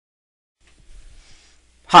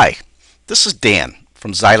Hi, this is Dan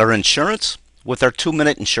from Zeiler Insurance with our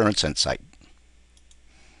 2-minute insurance insight.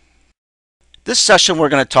 This session we're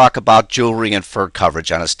going to talk about jewelry and fur coverage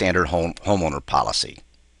on a standard homeowner policy.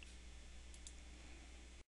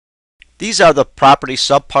 These are the property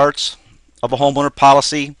subparts of a homeowner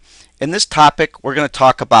policy. In this topic, we're going to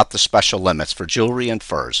talk about the special limits for jewelry and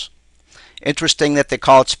furs. Interesting that they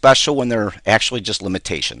call it special when they're actually just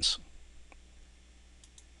limitations.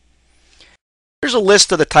 Here's a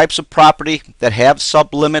list of the types of property that have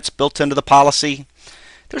sub-limits built into the policy.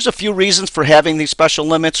 There's a few reasons for having these special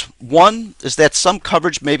limits. One is that some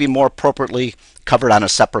coverage may be more appropriately covered on a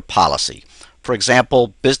separate policy. For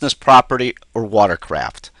example, business property or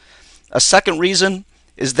watercraft. A second reason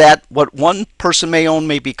is that what one person may own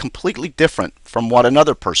may be completely different from what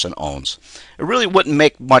another person owns. It really wouldn't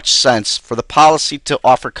make much sense for the policy to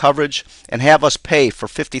offer coverage and have us pay for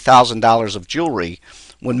 $50,000 of jewelry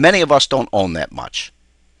when many of us don't own that much.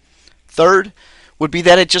 Third would be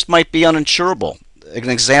that it just might be uninsurable.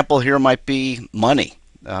 An example here might be money.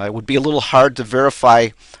 It would be a little hard to verify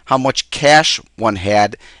how much cash one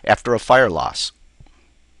had after a fire loss.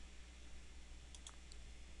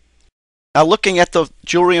 Now, looking at the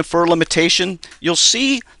jewelry and fur limitation, you'll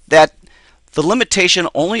see that the limitation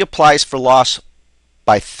only applies for loss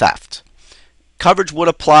by theft. Coverage would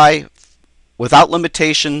apply without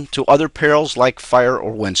limitation to other perils like fire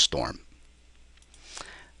or windstorm.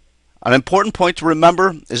 An important point to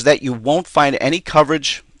remember is that you won't find any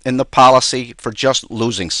coverage in the policy for just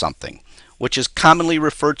losing something, which is commonly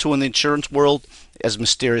referred to in the insurance world as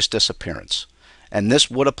mysterious disappearance, and this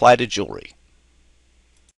would apply to jewelry.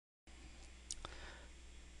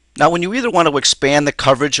 Now, when you either want to expand the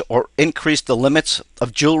coverage or increase the limits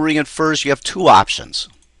of jewelry and furs, you have two options.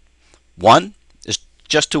 One is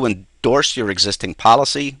just to endorse your existing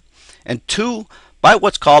policy, and two, buy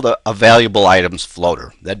what's called a valuable items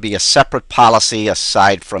floater. That'd be a separate policy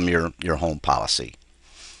aside from your home policy.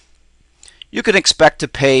 You can expect to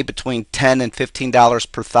pay between $10 and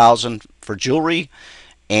 $15 per thousand for jewelry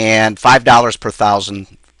and $5 per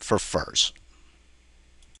thousand for furs.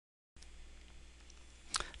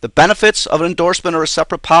 The benefits of an endorsement or a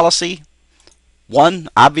separate policy: one,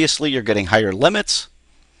 obviously you're getting higher limits,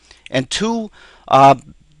 and two,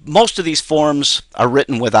 most of these forms are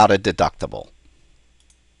written without a deductible.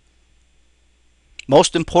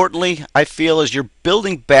 Most importantly, I feel, is you're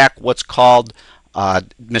building back what's called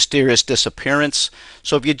mysterious disappearance.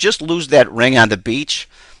 So if you just lose that ring on the beach,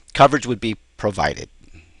 coverage would be provided.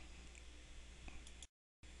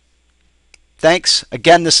 Thanks.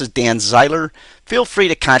 Again, this is Dan Zeiler. Feel free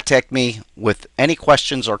to contact me with any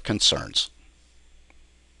questions or concerns.